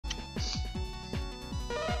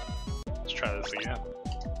try this again.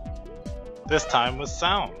 This time with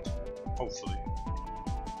sound, hopefully.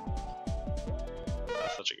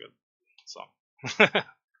 That's such a good song.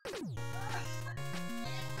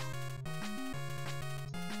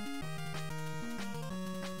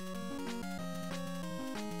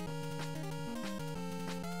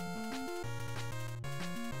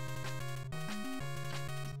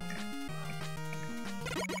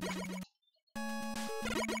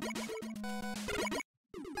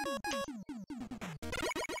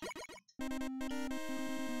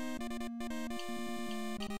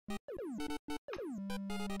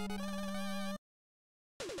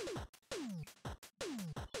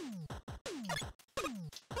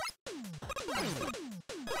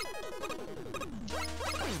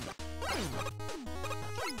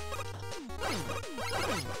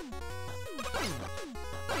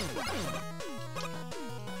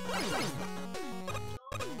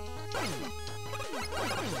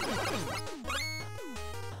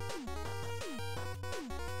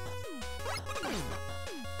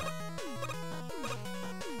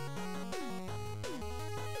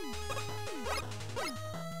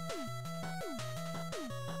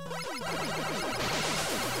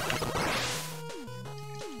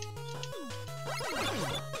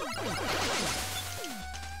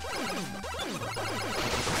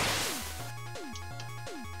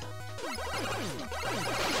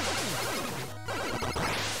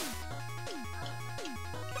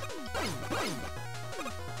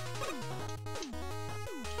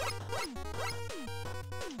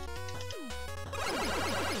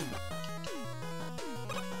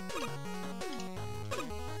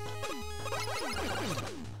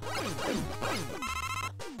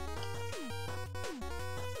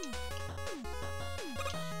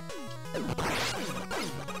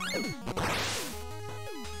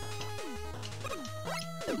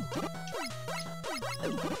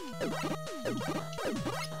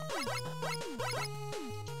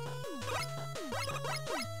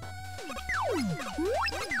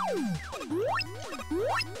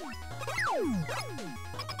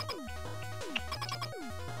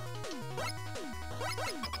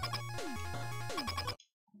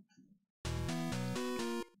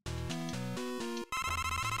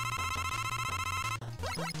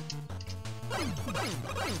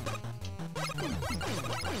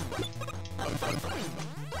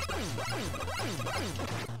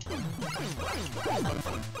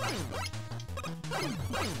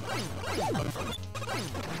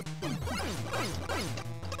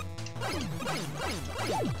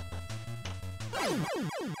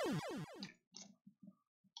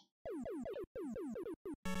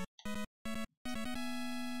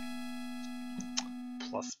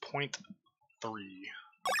 Plus 0.3.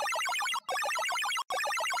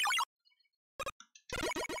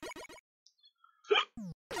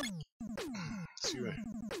 Excuse me.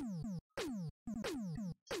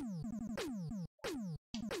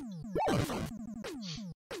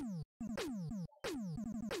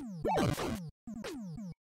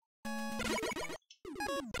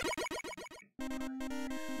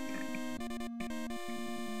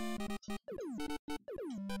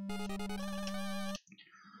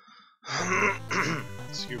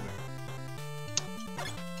 Excuse me.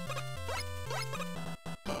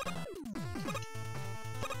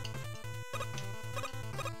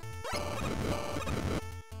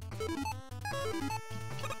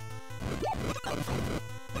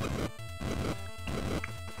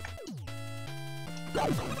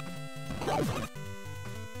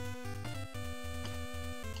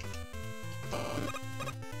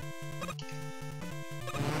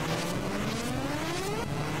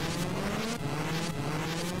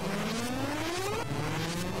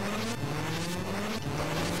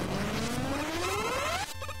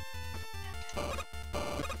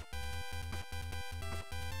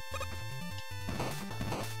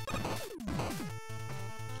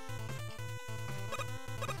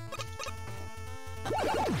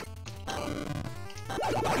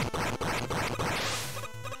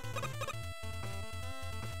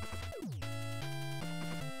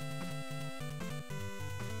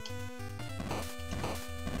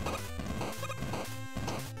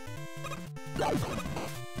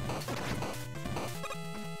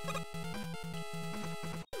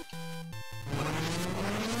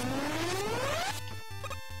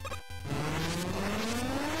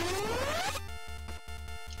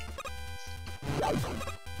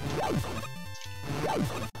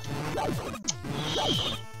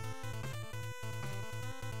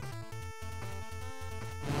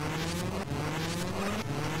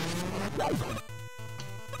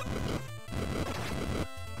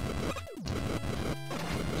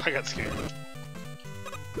 I got scared.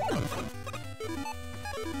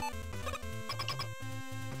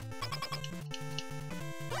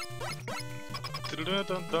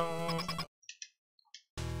 Dun-dun-dun-dun.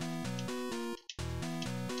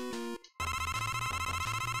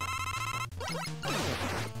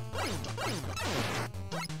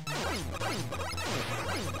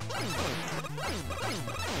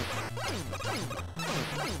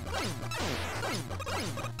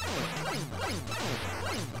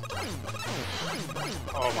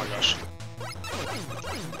 Oh my gosh.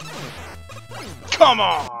 Come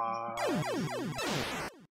on!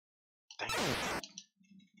 Dang it.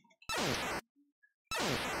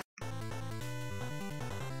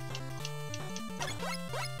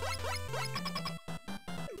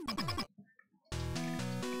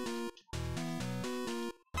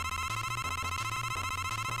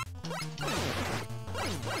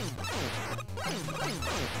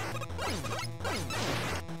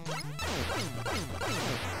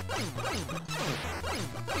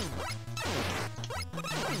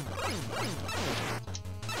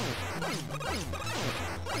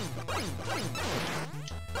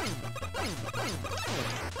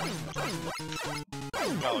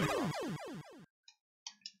 Value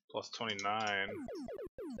plus 29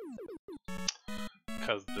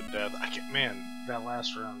 because the death. I can't. Man, that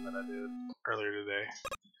last run that I did earlier today.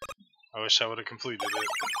 I wish I would have completed it.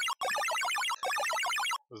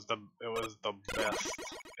 It was the best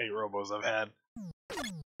 8 robos I've had.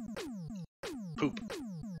 Poop.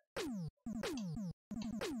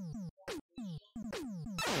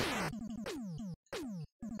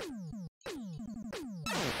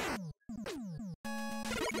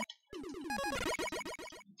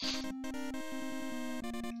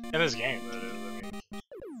 In this game, that is. I mean,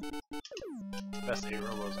 the best 8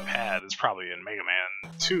 robos I've had is probably in Mega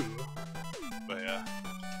Man 2, but yeah.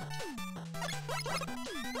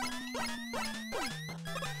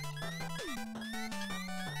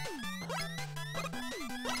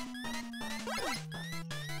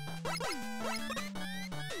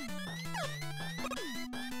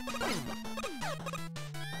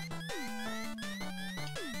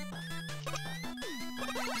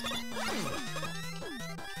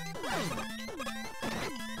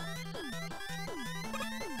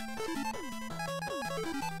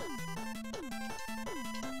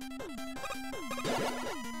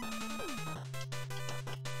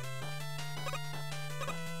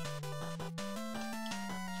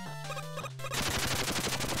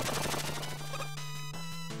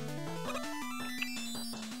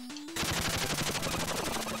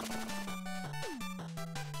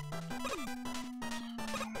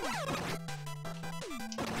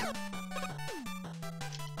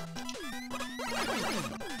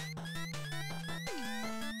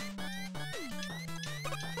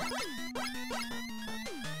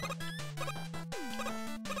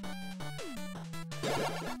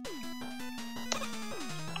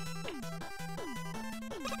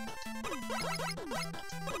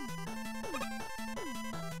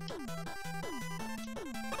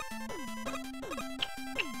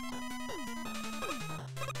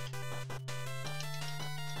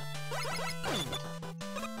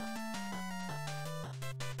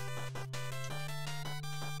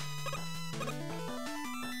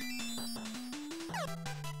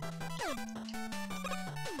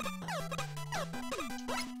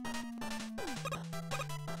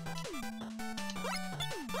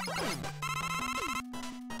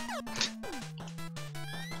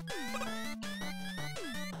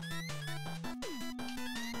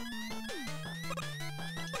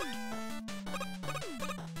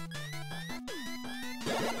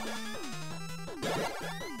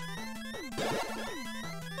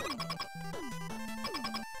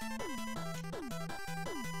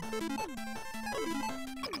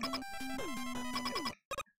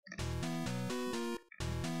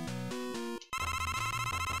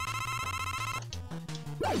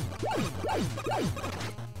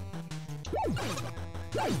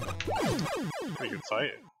 Pretty good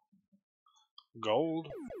fight. Gold.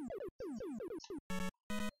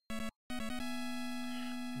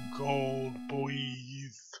 Gold,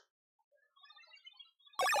 boys.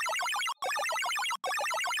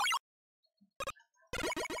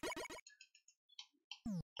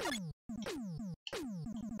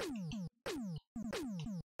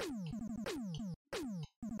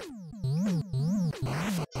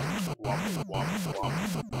 Womp, womp, womp.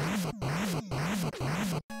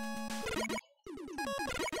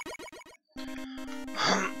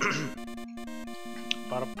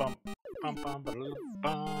 Ba-da-bum, bum,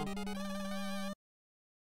 ba-da-da-bum.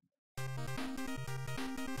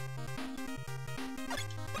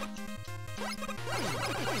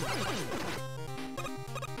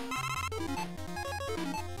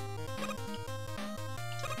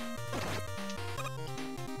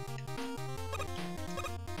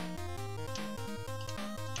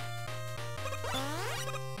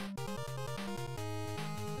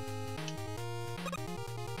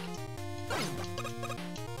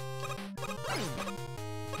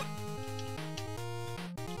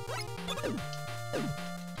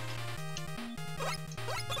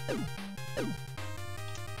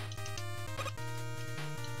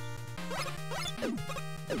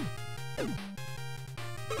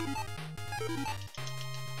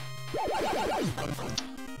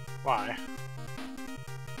 Why?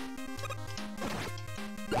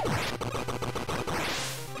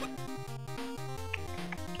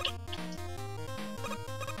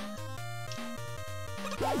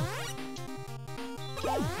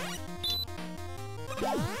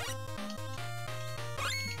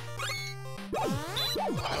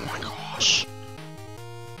 Oh my gosh.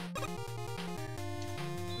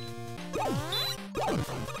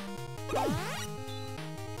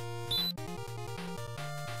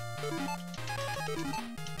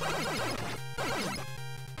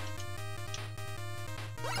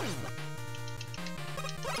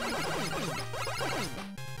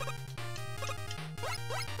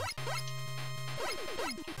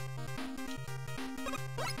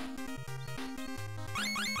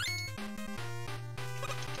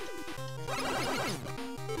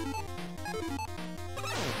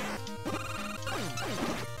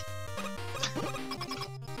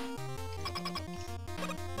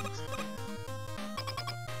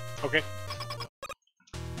 Okay.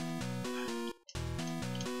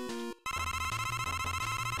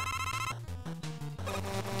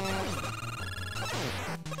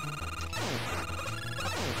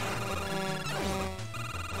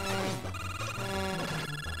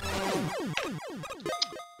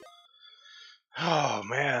 Oh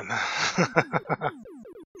man.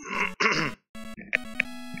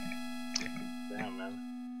 Damn,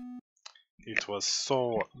 man. It was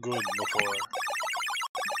so good before.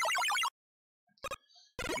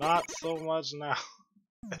 Not so much now.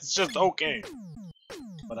 It's just okay.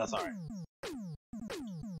 But that's alright.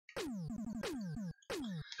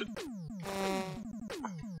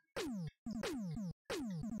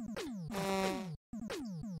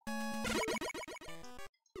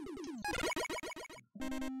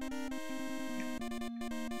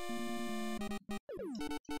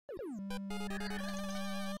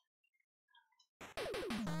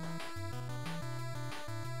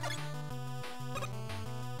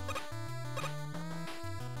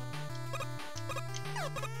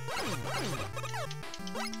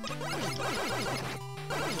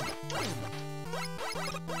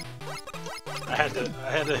 I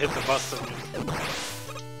had to hit the bus to I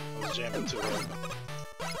was jamming too hard.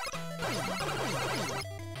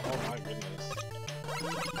 Oh my goodness.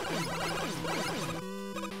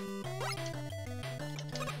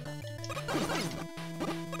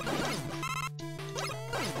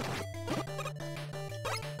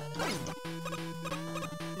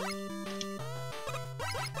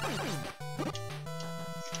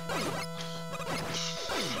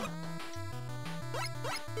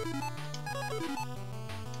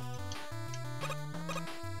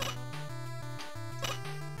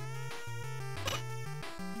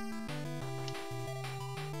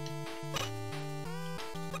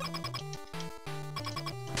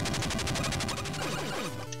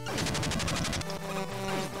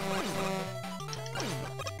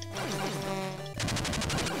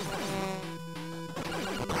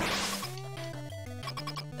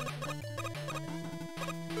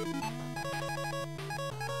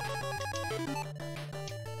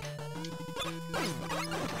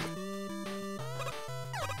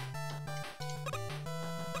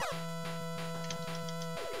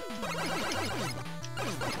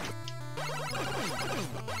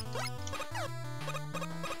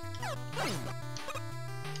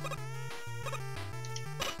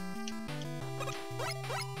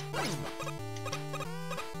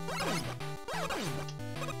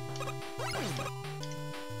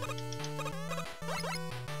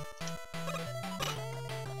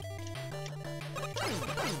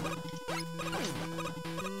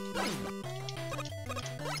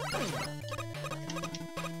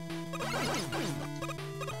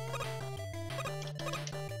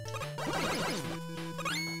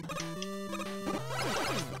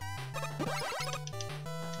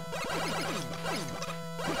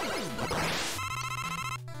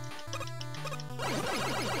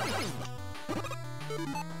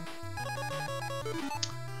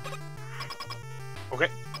 Okay.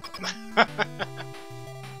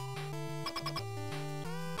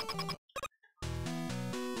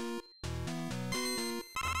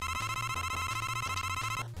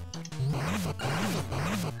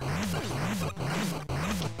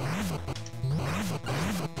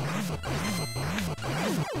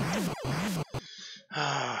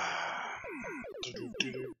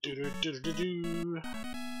 Do-do-do-do-do-do-do-do.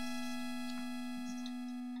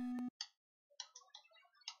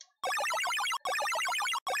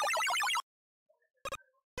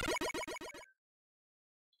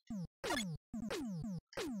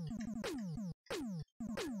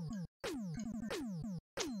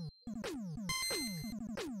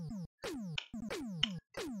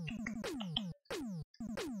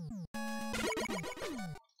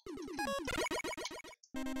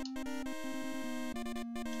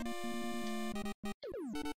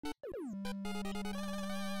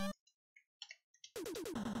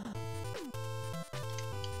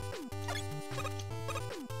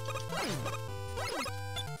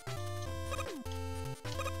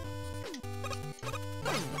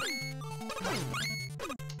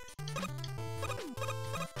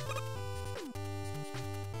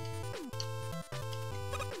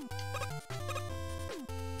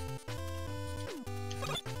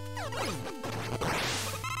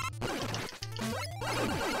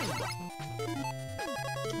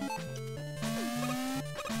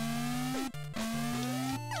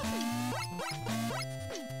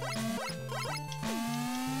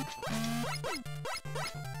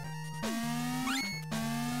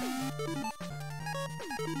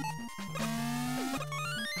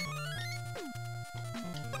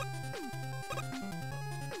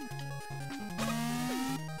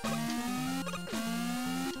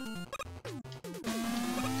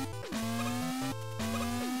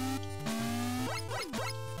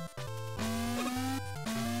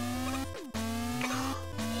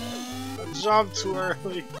 Jump too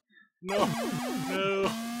early. No, no.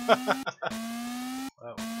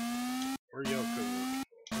 Oh, we're Yoku.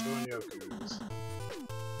 We're doing Yokus.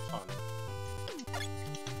 Fun.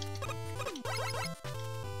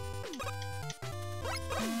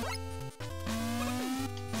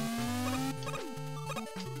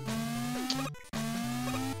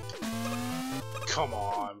 Come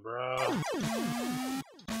on, bro.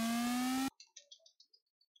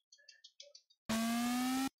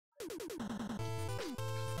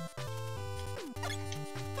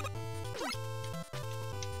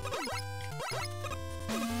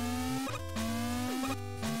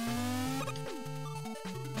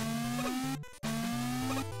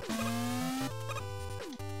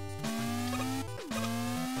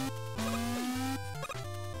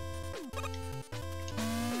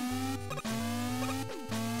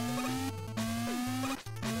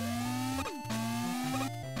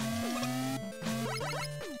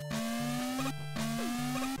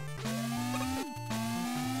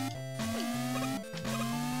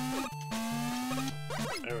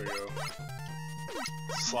 There we go.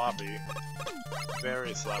 Sloppy.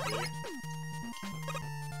 Very sloppy.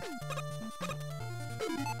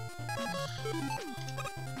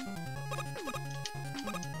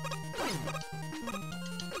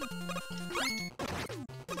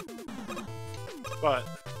 But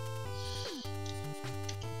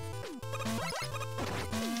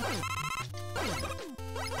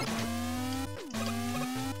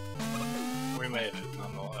we made it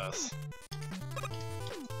nonetheless.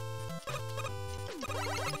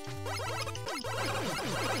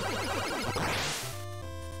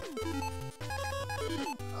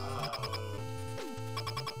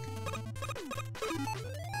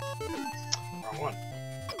 Wrong one.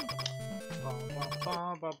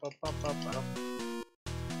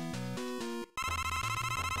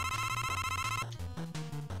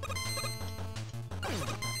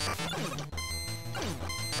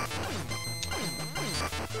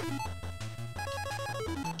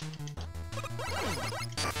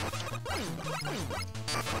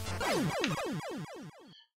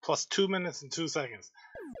 Plus 2 minutes and 2 seconds.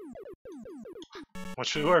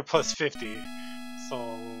 Which we were plus 50. So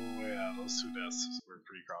yeah, those 2 deaths were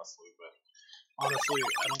pretty costly, but honestly,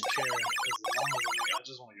 I don't care as long as I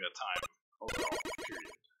just want to get a time overall,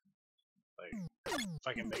 period. Like, if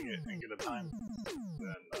I can make it and get a time,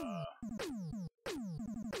 then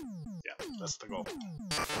yeah, that's the goal.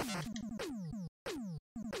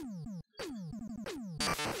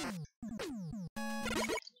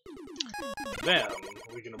 Then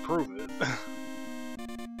we can approve it.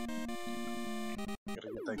 Gotta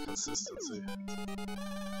get that consistency.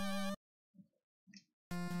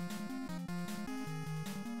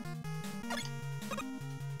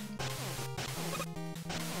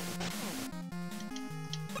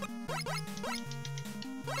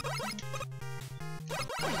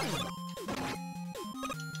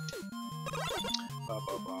 Ba,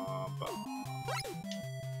 ba, ba, ba.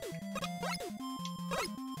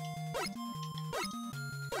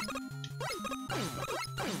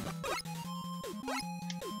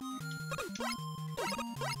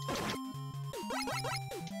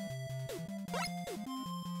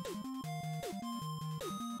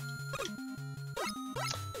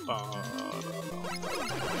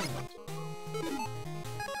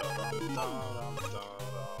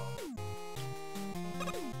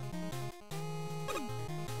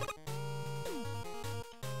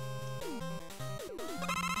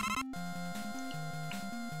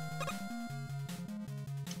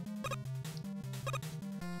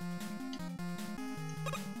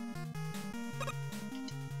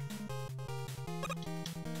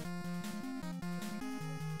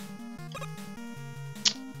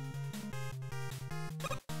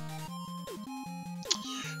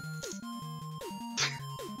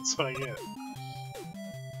 That's what I get.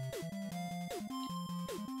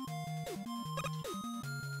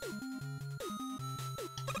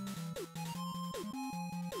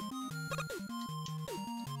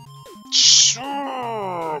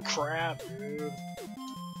 Oh, crap, dude.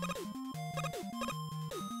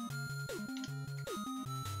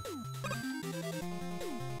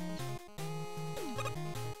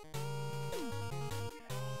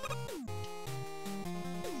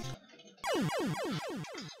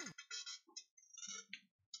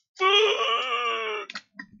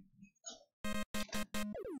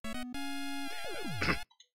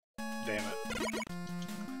 Damn it.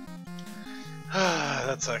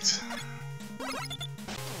 That sucks.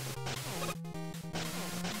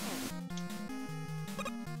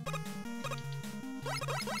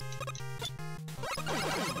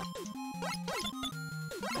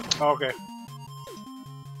 Okay.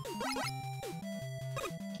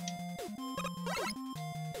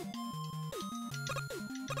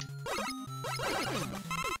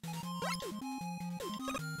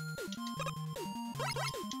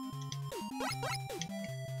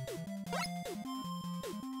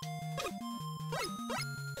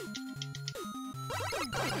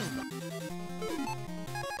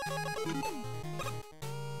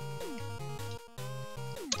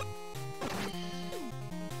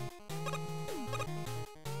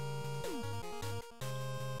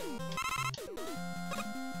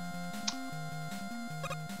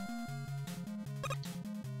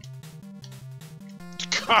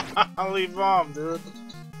 Golly bomb, dude.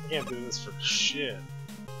 I can't do this for shit.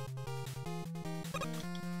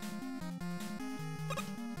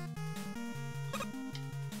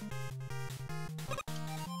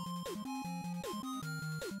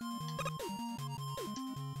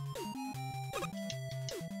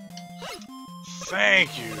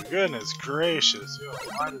 Thank you, goodness gracious. Yo,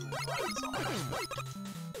 why did it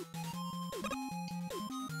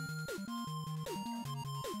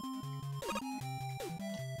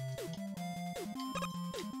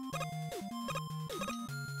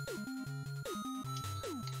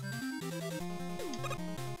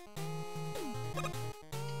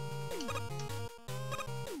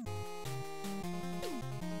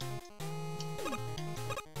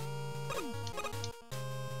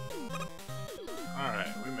Alright,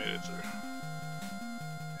 we made it through.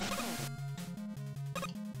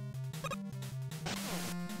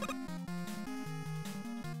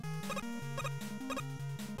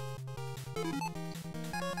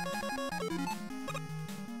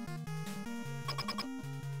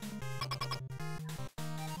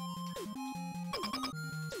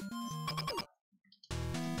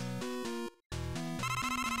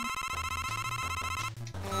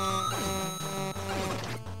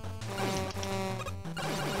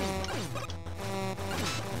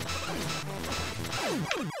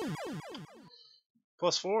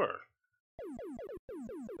 +4.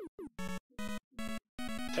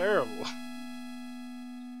 Terrible.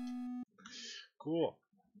 Cool.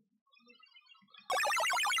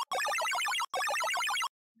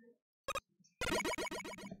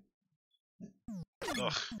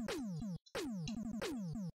 Ugh.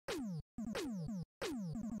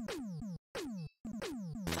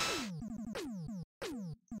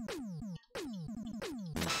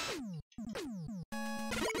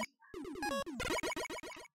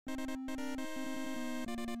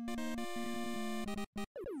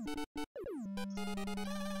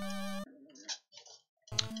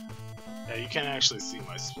 Yeah, you can't actually see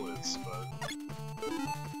my splits, but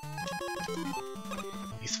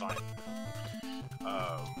he's fine.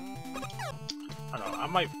 I don't know, I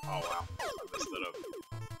might, oh wow, I messed it up.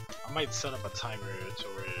 I might set up a timer to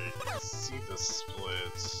where you can see the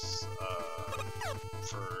splits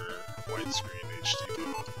for widescreen HD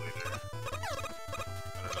mode later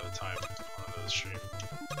at another time on another stream.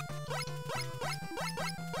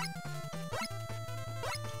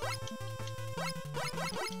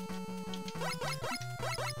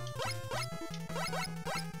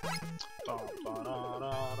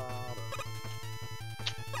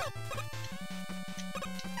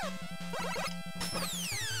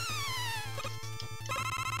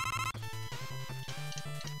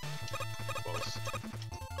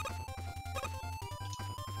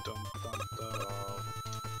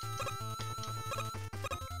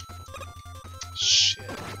 Shit.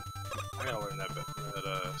 I gotta learn that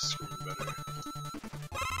screen better.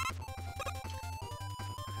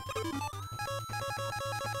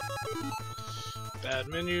 Bad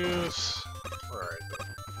menus. Alright.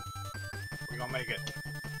 We're gonna make it.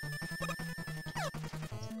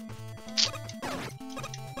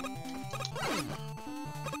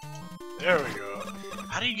 There we go.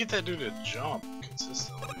 How do you get that dude to jump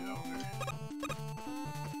consistently?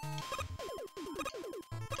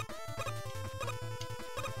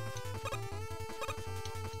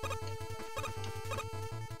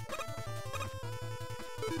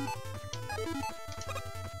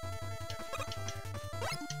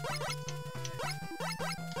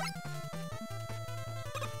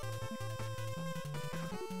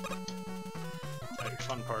 Alright,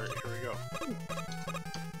 fun part, here we go.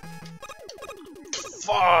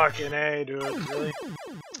 Fucking A, dude, really?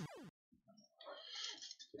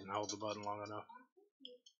 Didn't hold the button long enough.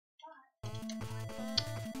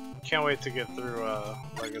 Can't wait to get through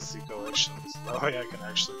Legacy Collections. That way I can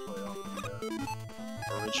actually play on the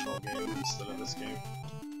original game instead of this game.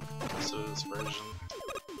 Instead of this version.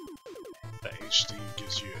 The HD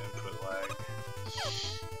gives you input lag.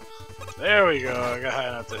 There we go, I got high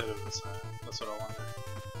enough to hit it this time. That's what I wanted.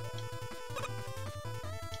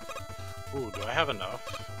 Ooh, do I have enough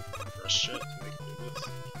for shit to make me do this?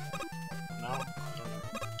 No? I don't know.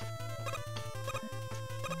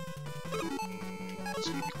 It's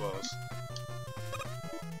gonna be close.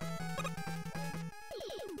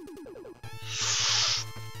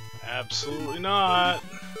 Absolutely not!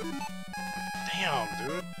 Damn,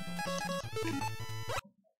 dude!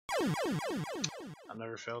 I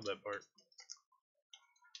never failed that part.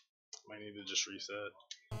 Might need to just reset.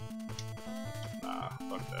 Nah,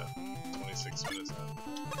 fuck that. 26 minutes in.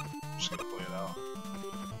 I'm just gonna play it out.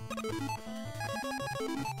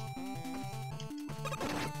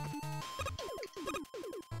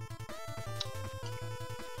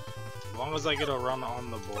 As long as I get a run on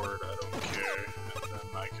the board, I don't care. And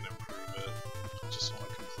then I can improve it. I just want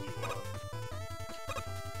to complete one.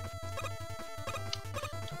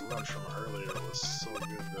 The run from earlier was so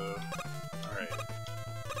good though. Alright.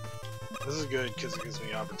 This is good because it gives me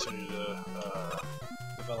the opportunity to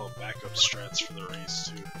develop backup strats for the race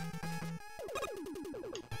too.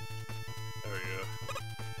 There we go.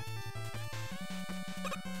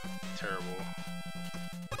 Terrible.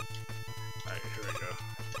 Alright, here we go.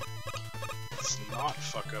 Let's not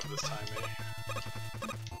fuck up this time, eh?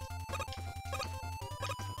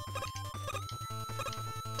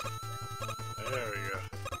 There we go.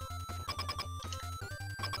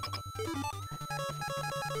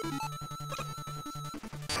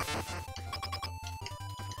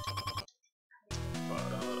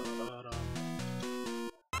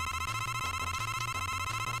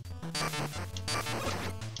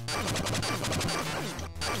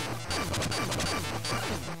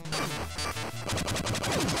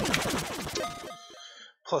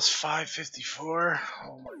 Plus 554.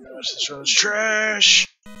 Oh my gosh, this road's trash!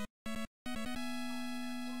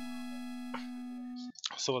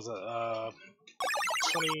 So was it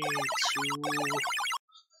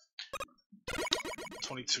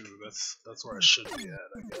 22? That's where I should be at,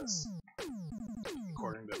 I guess.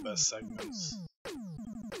 According to best segments.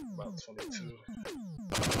 About 22.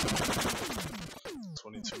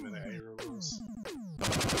 22-minute A rules.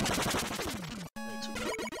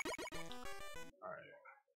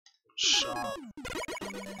 Shop.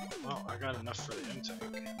 Well, I got enough for the M-Tank.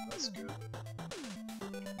 That's good.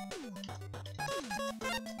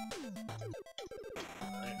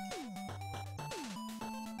 Alright.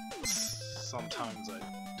 Sometimes I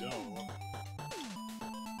don't.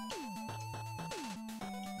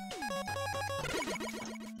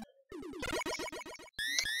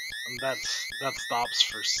 And that stops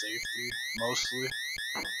for safety, mostly.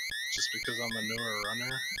 Just because I'm a newer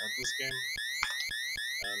runner at this game.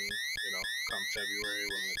 And, you know, come February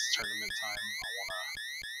when it's tournament time,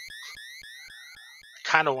 I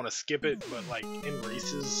kind of want to skip it, but like in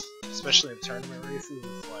races, especially in tournament races,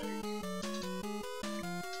 it's like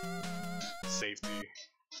safety.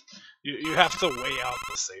 You have to weigh out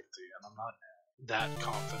the safety, and I'm not that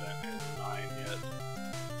confident in mine yet.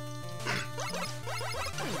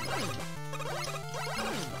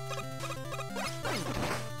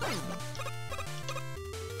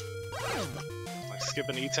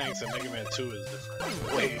 Skipping E-Tanks and Mega Man 2 is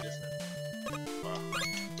different. Way different. Wow.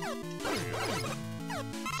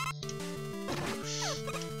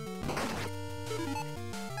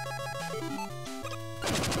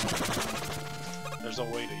 There's a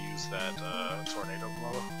way to use that tornado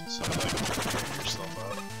blow, so like carry yourself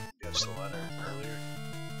up. You have the ladder earlier.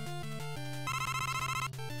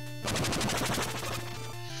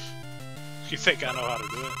 You think I know how to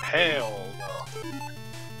do it? Hell no.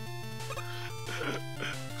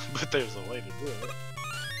 But there's a way to do it.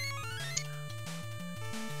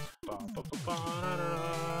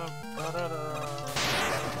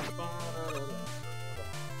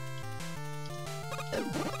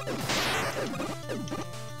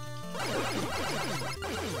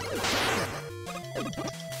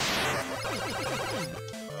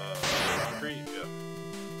 Concrete, yeah.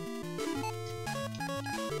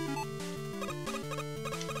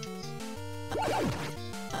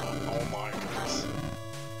 Oh my goodness.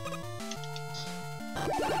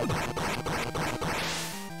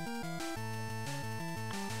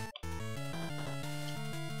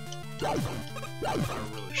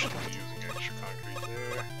 really shouldn't be using extra concrete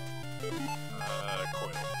there.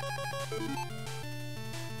 Coil.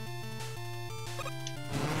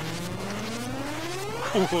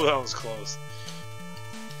 Ooh, that was close.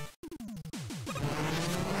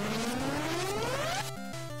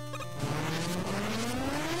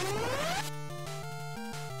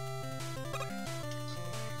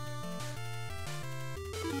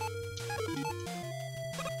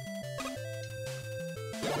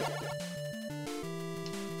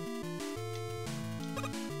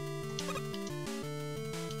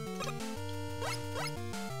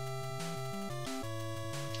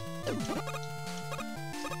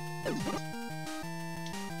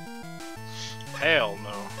 Hell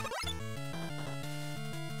no.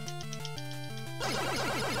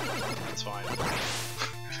 That's fine.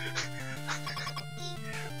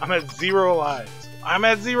 I'm at 0 lives. I'm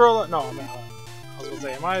at 0 no, I'm at, I was gonna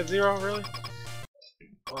say, am I at 0 really?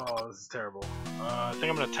 Oh, this is terrible. I think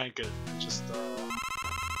I'm gonna tank it and just,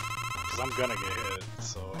 cause I'm gonna get hit,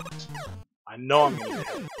 so. I know I'm gonna get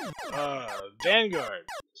hit. Vanguard!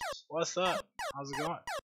 What's up? How's it going?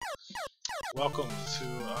 Welcome to,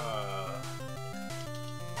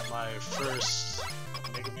 my first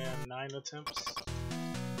Mega Man 9 attempts.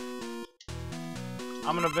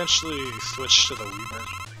 I'm gonna eventually switch to the Wii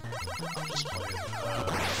version. I'm just playing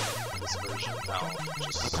this version now,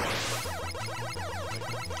 just so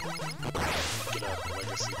get a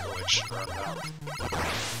legacy collection run down.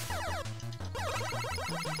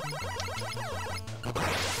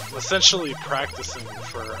 I'm essentially practicing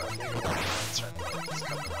for a Mega Man 9 tournament that's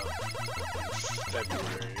coming up in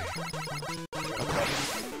February.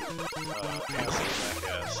 Handsome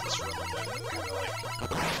Jackass is running it, kind of like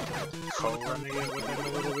co-running it with him a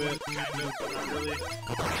little bit, kind of, but not really.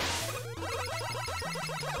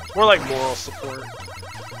 More like moral support.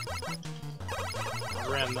 I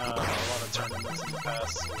ran a lot of tournaments in the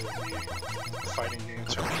past, fighting game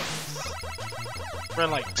tournaments.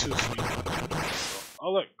 Ran like 2 sweet tournaments. So.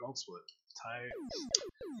 Oh look, gold split. Tie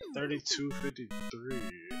 32:53.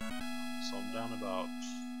 So I'm down about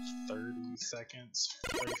 30 seconds,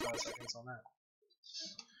 35 seconds on that.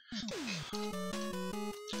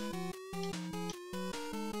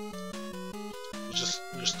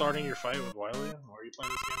 You're starting your fight with Wily? Or are you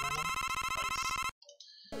playing this game right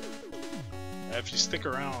now? Nice. If you stick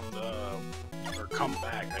around, or come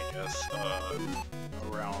back, I guess,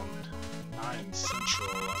 around 9 Central,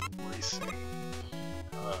 I'm racing,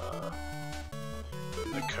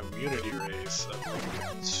 the community race of Mega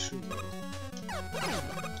Man 2.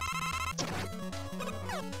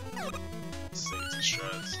 Safety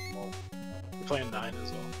shreds. Well, we're playing 9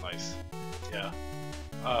 as well. Nice. Yeah.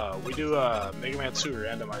 We do Mega Man 2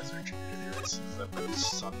 randomizer community races every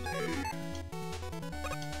Sunday.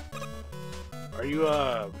 Are you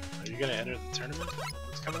gonna enter the tournament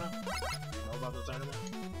that's coming up? Do you know about the tournament?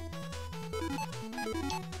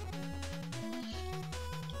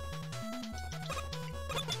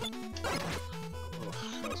 Oh,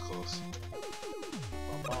 that was close.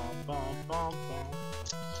 Bum, bum, bum, bum.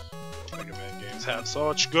 Mega Man games have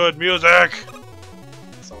such good music!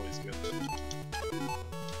 It's always good.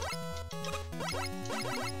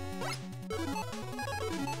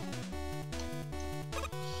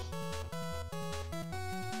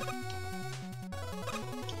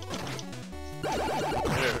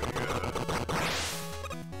 There we go.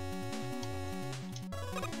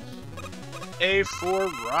 A for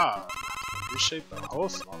Rob. Appreciate the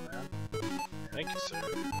host, my man. Thank you, sir.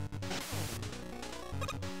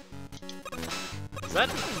 Is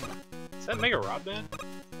that Mega Rob Band?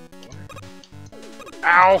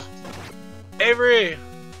 Ow! Avery!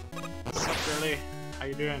 What's up, girly? How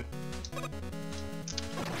you doing?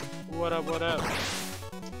 What up, what up?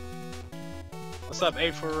 What's up,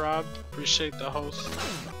 A for Rob? Appreciate the host.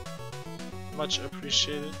 Much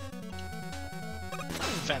appreciated.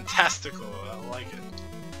 Fantastical, I like it.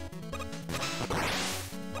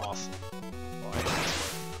 Awesome. Oh, I hate this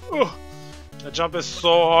part. Ooh, that jump is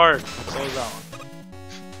so hard. So is that one.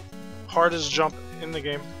 Hardest jump in the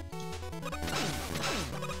game.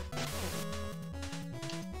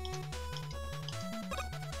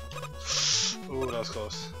 Ooh, that was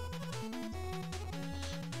close.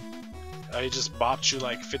 He just bopped you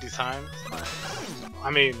like 50 times? I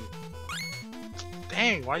mean,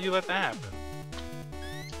 dang, why'd you let that happen?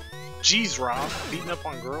 Jeez, Rob, beating up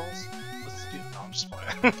on girls? Let's do, no, I'm just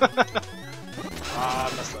playing. I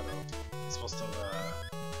messed that up. I'm supposed to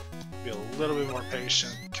be a little bit more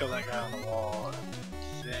patient, kill that guy on the wall,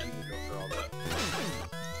 and then go for all that.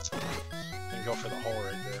 Then go for the hole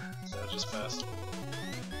right there that I just passed.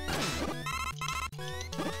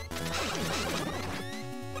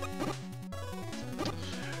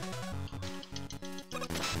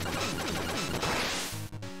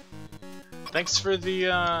 thanks for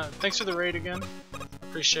the raid again.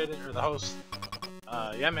 Appreciate it, or the host.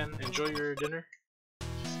 Yeah, man, enjoy your dinner.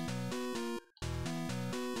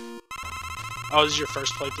 Oh, this is your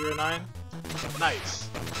first playthrough of 9? Nice.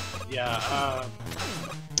 Yeah,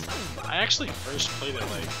 I actually first played it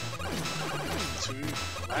like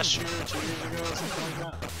last year, 2 years ago, something like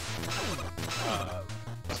that. I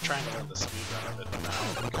was trying to learn the speedrun of it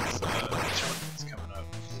now because the tournament's coming up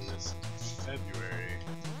this February.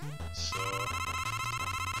 So,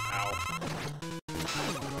 ow.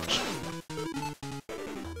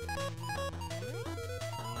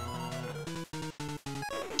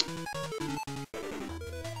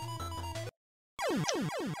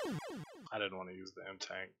 I didn't want to use the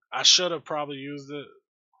M-Tank. I should have probably used it,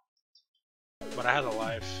 but I had a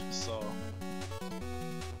life, so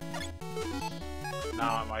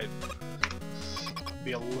now I might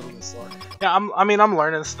be a little bit slower. Yeah, I'm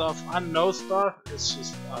learning stuff. I know stuff. It's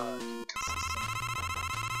just getting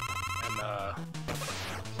consistent and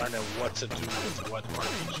learning what to do with what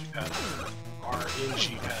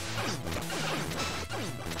RNG patterns.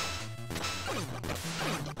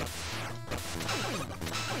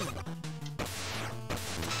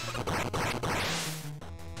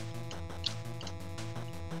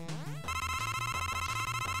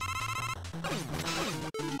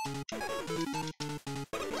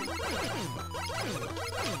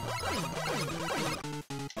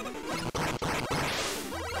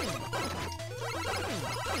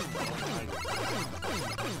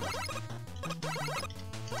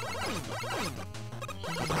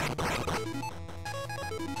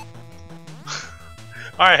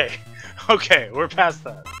 Alright, okay, we're past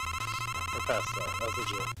that. We're past that, that's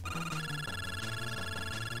legit.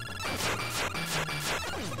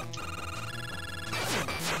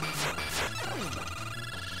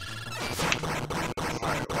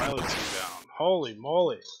 Alright, Wily 2 down. Holy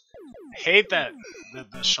moly. I hate that.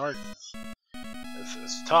 The shark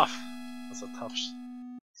is tough. That's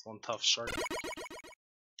it's one tough shark.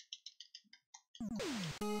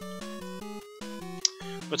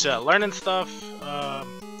 But yeah, learning stuff, I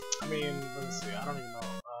mean, let's see, I don't even know,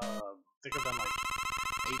 I think I've done like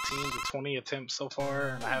 18 to 20 attempts so far,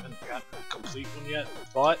 and I haven't gotten a complete one yet,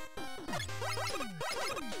 but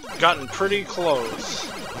gotten pretty close,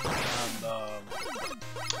 and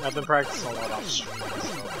I've been practicing a lot off stream,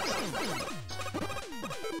 so.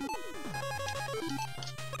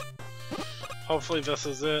 Hopefully this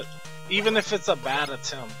is it. Even if it's a bad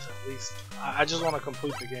attempt, at least, I just want to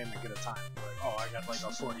complete the game and get a time. Oh, I got like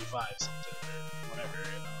a 45 something or whatever,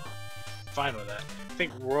 you know. Fine with that. I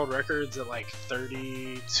think world record's at like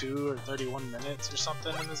 32 or 31 minutes or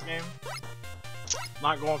something in this game.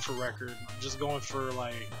 Not going for record, I'm just going for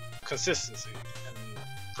like consistency and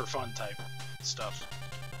for fun type stuff,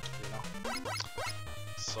 you know.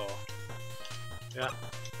 So, yeah.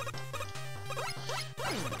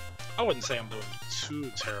 I wouldn't say I'm doing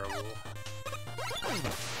too terrible.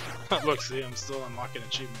 Look, see, I'm still unlocking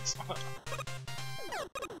achievements.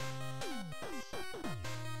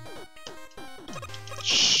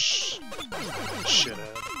 Shh.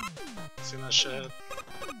 Shithead. Seen that shithead?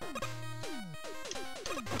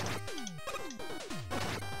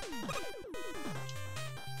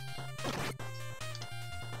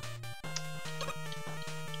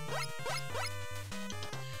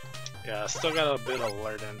 Yeah, I still got a bit of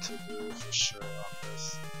learning to do for sure on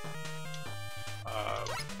this.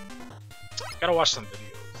 Gotta watch some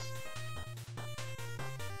videos.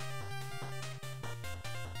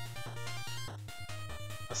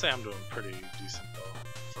 I say I'm doing pretty decent though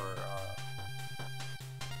for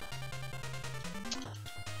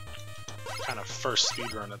kind of first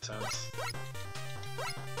speedrun attempts.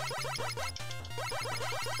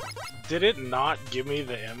 Did it not give me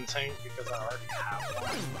the M-Tank because I already have one?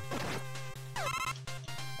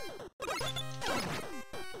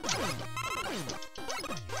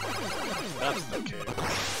 That's the case.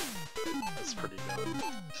 That's pretty dumb.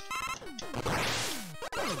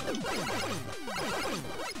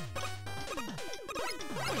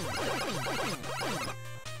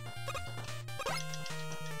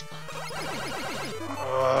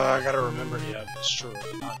 I gotta remember, yeah, that's true.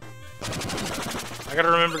 I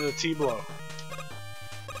gotta remember the T-blow.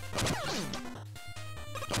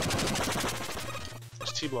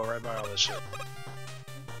 There's T-blow right by all this shit.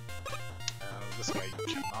 This guy you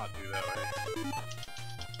cannot do that way.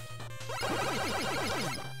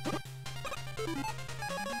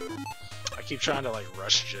 I keep trying to like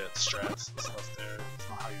rush jet strats and stuff there. That's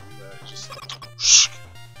not how you do that. It's just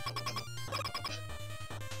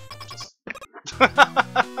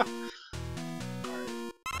Alright.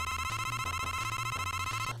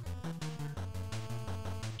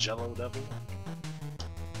 Jello Devil.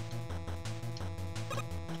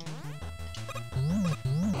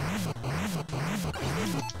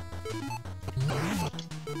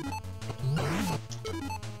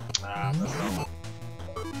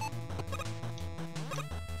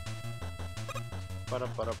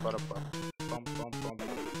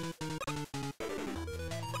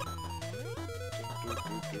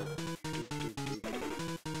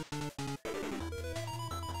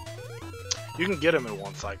 You can get him in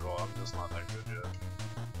one cycle, I'm just not that good yet.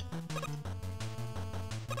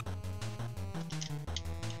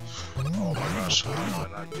 Oh my gosh, how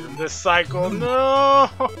did I not get him this cycle? No!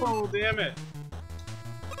 Damn it!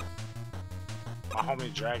 My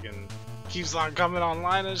homie Dragon keeps on coming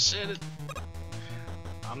online and shit.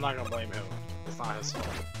 I'm not gonna blame him. It's not his fault.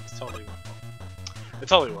 It's totally my fault. It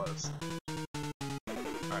totally was.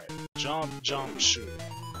 Alright, jump, jump, shoot.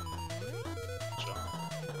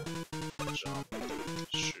 Jump,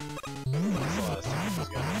 shoot. That's the last time he's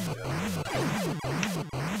got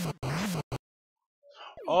it.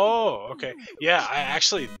 Oh, okay. Yeah, I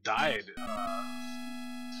actually died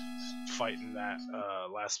fighting that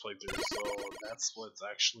last playthrough, so that split's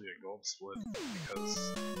actually a gold split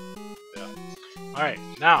because, yeah. Alright,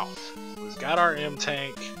 now, we've got our M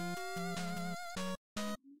tank.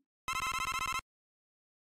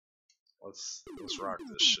 Let's rock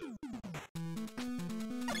this shit.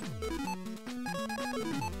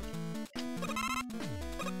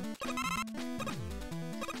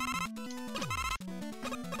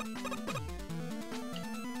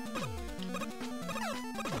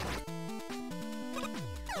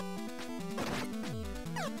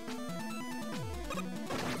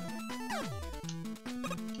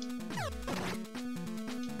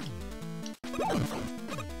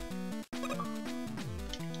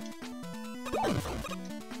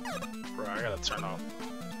 Bro, I gotta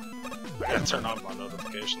turn off my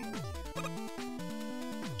notifications.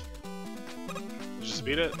 You just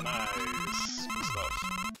beat it? Nice. Good stuff.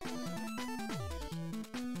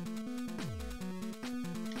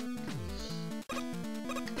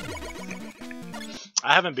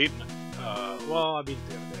 I haven't beaten it. Well, I beat it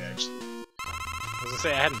the other day actually. I was gonna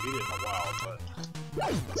say I hadn't beat it in a while, but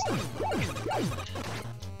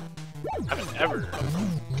I haven't ever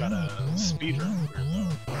got a speedrun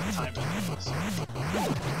where the time is.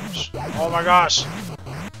 Oh my gosh!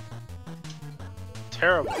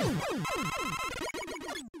 Terrible.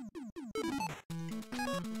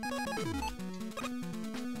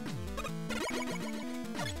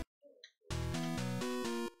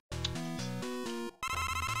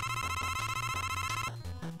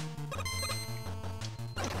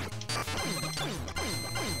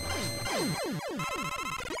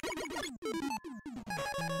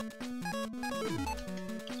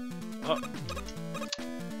 Oh,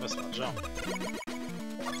 missed my jump.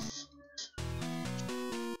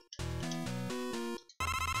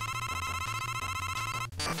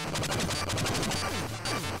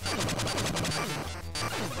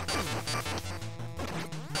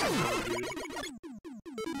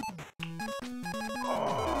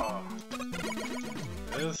 Oh,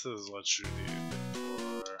 this is what you need for.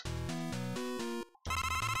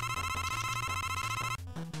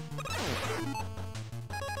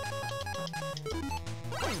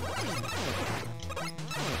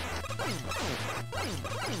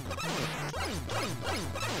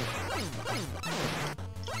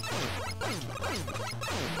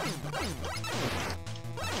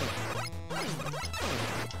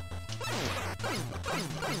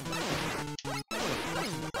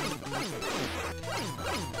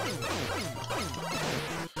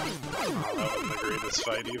 I wouldn't agree with this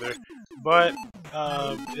fight either, but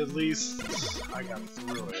at least I got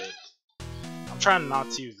through it. I'm trying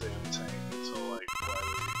not to use the M tank until like Wily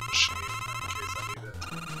Machine in case I need it.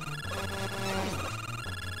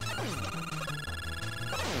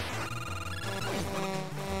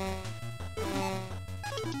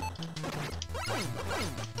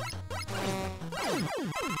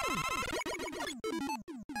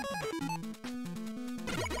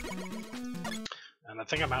 And I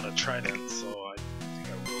think I'm out of Trident, so I think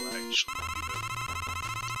I will actually need it.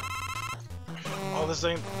 Oh, this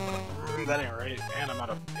ain't. That ain't right. And I'm out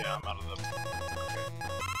of. Yeah, I'm out of the. Okay.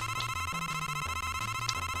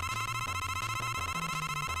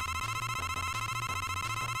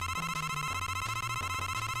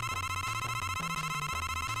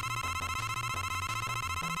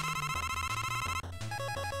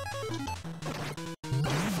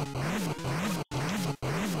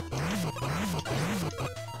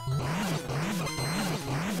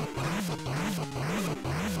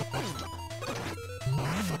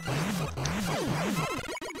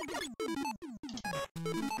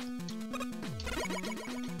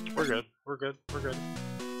 We're good. We're good. We're good.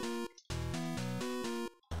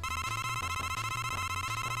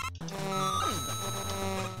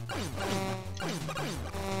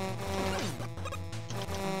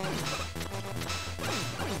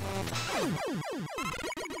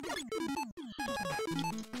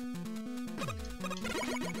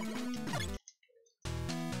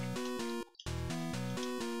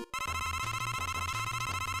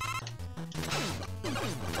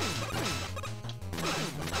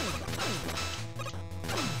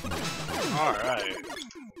 Alright,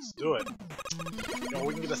 let's do it. Yo,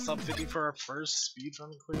 we can get a sub 50 for our first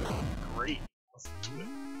speedrun clear? Great, let's do it.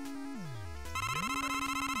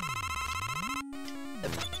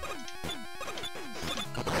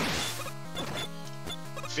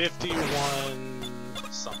 51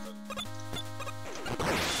 something.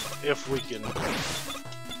 If we can.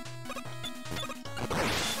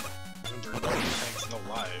 Remember, no tanks, no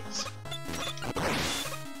lives.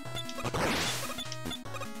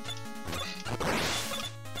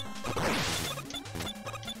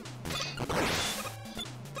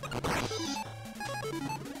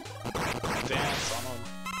 Dance on him.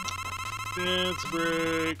 Dance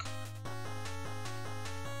break.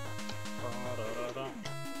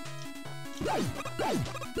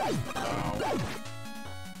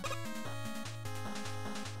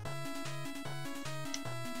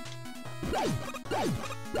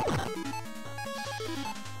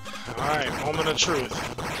 Alright, moment of truth.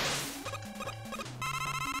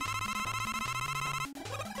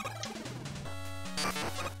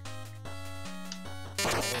 Oh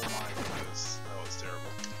my goodness, that was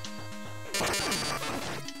terrible.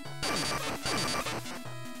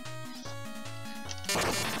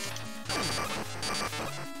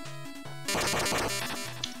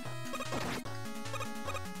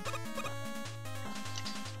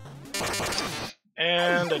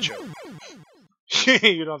 And a choke.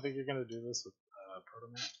 You don't think you're gonna do this with Proto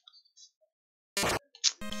Man?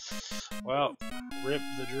 Well, rip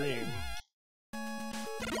the dream.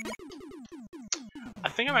 I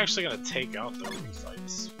think I'm actually gonna take out the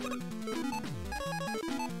refights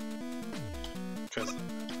because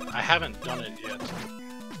I haven't done it yet.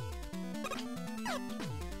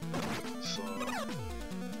 So,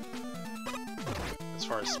 as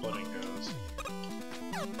far as splitting goes.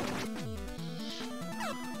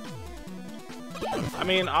 I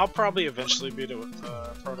mean, I'll probably eventually beat it with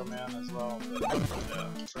Proto Man as well, but yeah,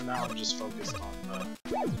 for now I'm just focused on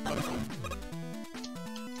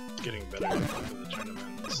getting better for the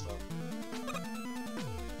tournament and stuff.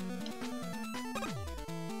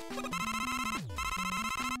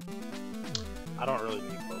 I don't really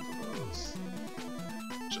need both of those,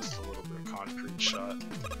 just a little bit of concrete shot.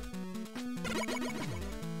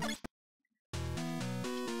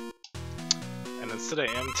 Instead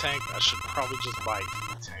of M-Tank, I should probably just buy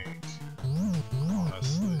E-Tank,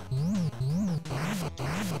 honestly.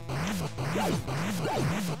 And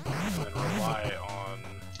then rely on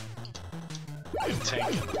M-Tank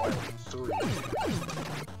and Wily 3.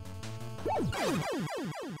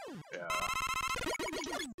 Yeah.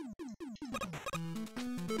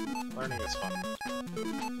 Learning is fun.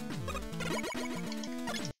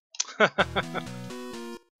 That's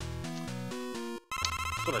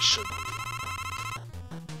what I should do.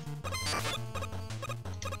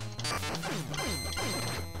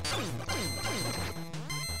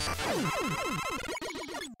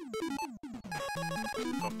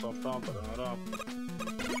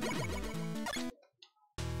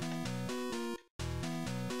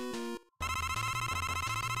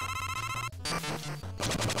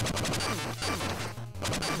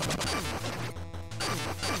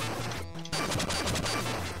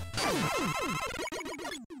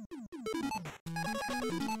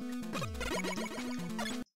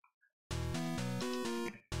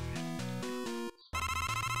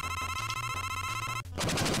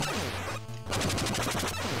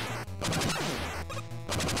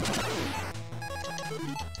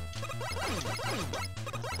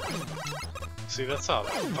 See, that's how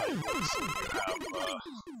that fight works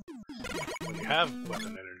when you have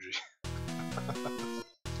weapon energy.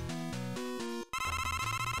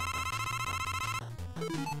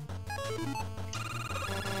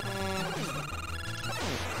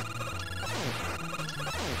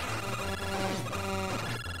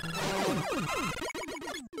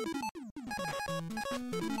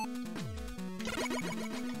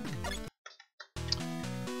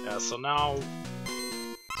 Yeah, so now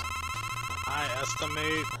I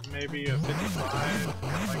estimate maybe a 55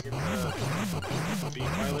 if I get to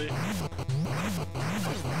beat Wily.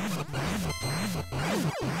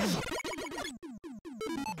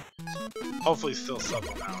 Hopefully still sub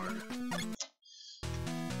 1 hour.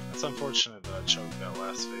 It's unfortunate that I choked that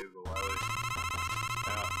last phase of Wily.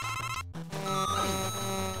 Yeah.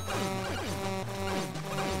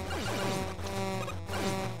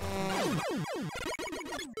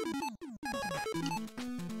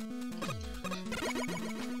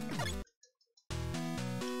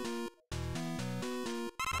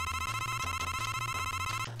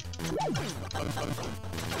 I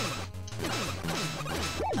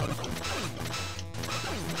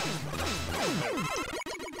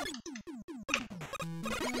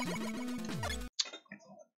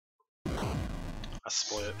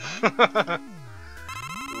split.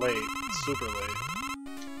 Late, super late.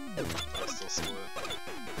 I still split.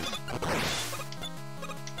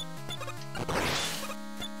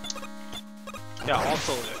 Yeah,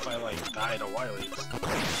 also if I like die to Wileys,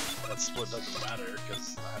 that split doesn't matter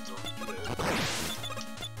because I have to redo it.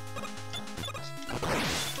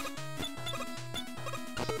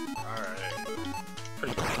 Alright.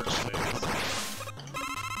 Pretty good first phase.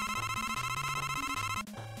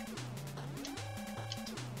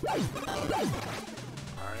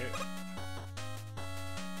 Alright.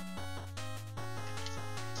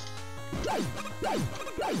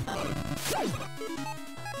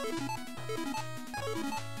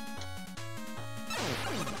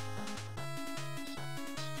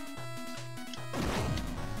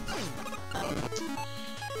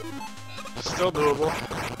 Still doable.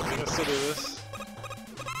 We can still do this.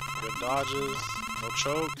 Good dodges, no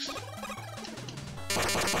chokes.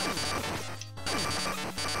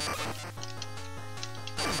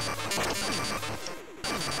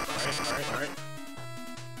 Alright.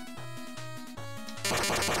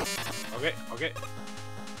 Okay.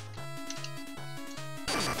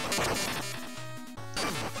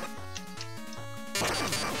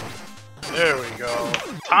 There we go.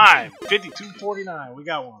 Time! 52:49. We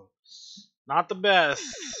got one. Not the best.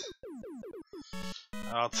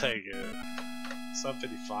 I'll take it. Sub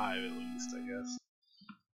 55 at least, I guess.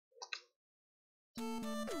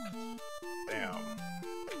 Damn.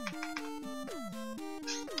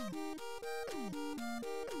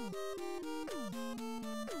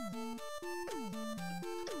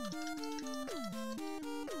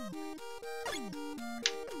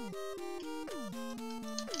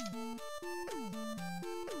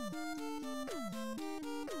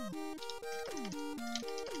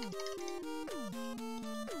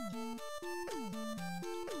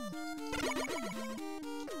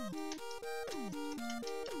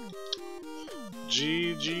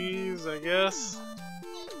 GG's, I guess.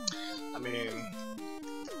 I mean,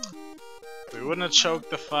 we wouldn't have choked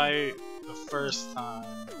the fight the first time,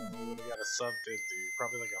 and we would have got a sub 50,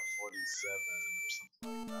 probably like a 47 or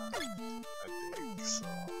something like that. I think so.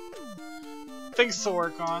 Things to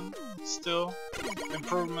work on, still.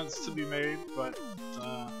 Improvements to be made, but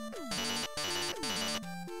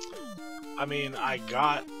I mean, I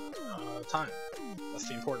got time. That's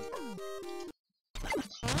the important part.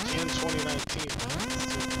 In 2019,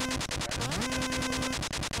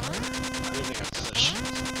 I didn't think I'd finish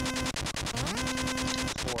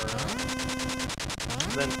for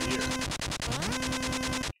the end of the year.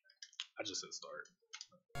 I just hit start.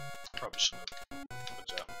 Probably shouldn't have. Good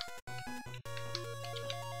job.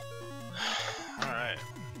 Alright.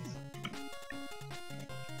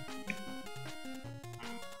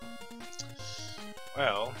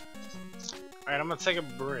 Well, alright, I'm gonna take a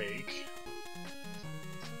break.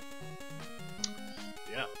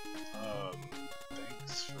 Yeah,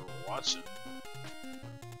 thanks for watching,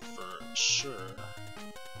 for sure.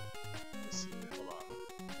 Let's see, hold on.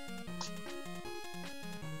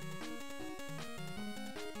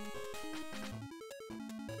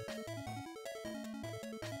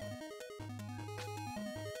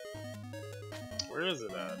 Where is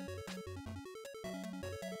it at?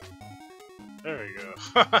 There we go.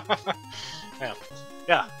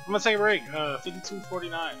 Yeah, I'm gonna take a break.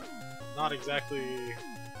 52:49. Not exactly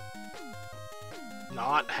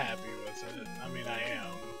not happy with it. I mean, I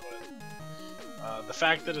am, but the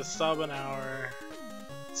fact that it's sub an hour,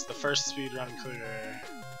 it's the first speedrun clear,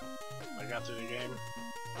 I got through the game,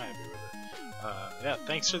 I'm happy with it. Yeah,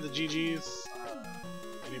 thanks for the GG's.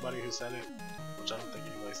 Anybody who said it, which I don't think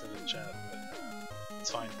anybody said it in chat, but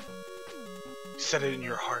it's fine. You said it in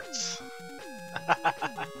your hearts.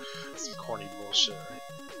 Some corny bullshit, right?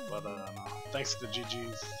 But no, thanks to the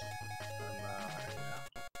GG's.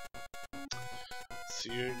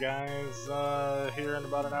 See you guys here in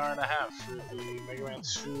about an hour and a half for the Mega Man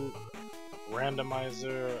 2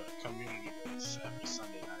 randomizer community base every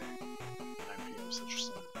Sunday night, 9 PM Central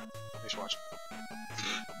Standard Time. Thanks for watching.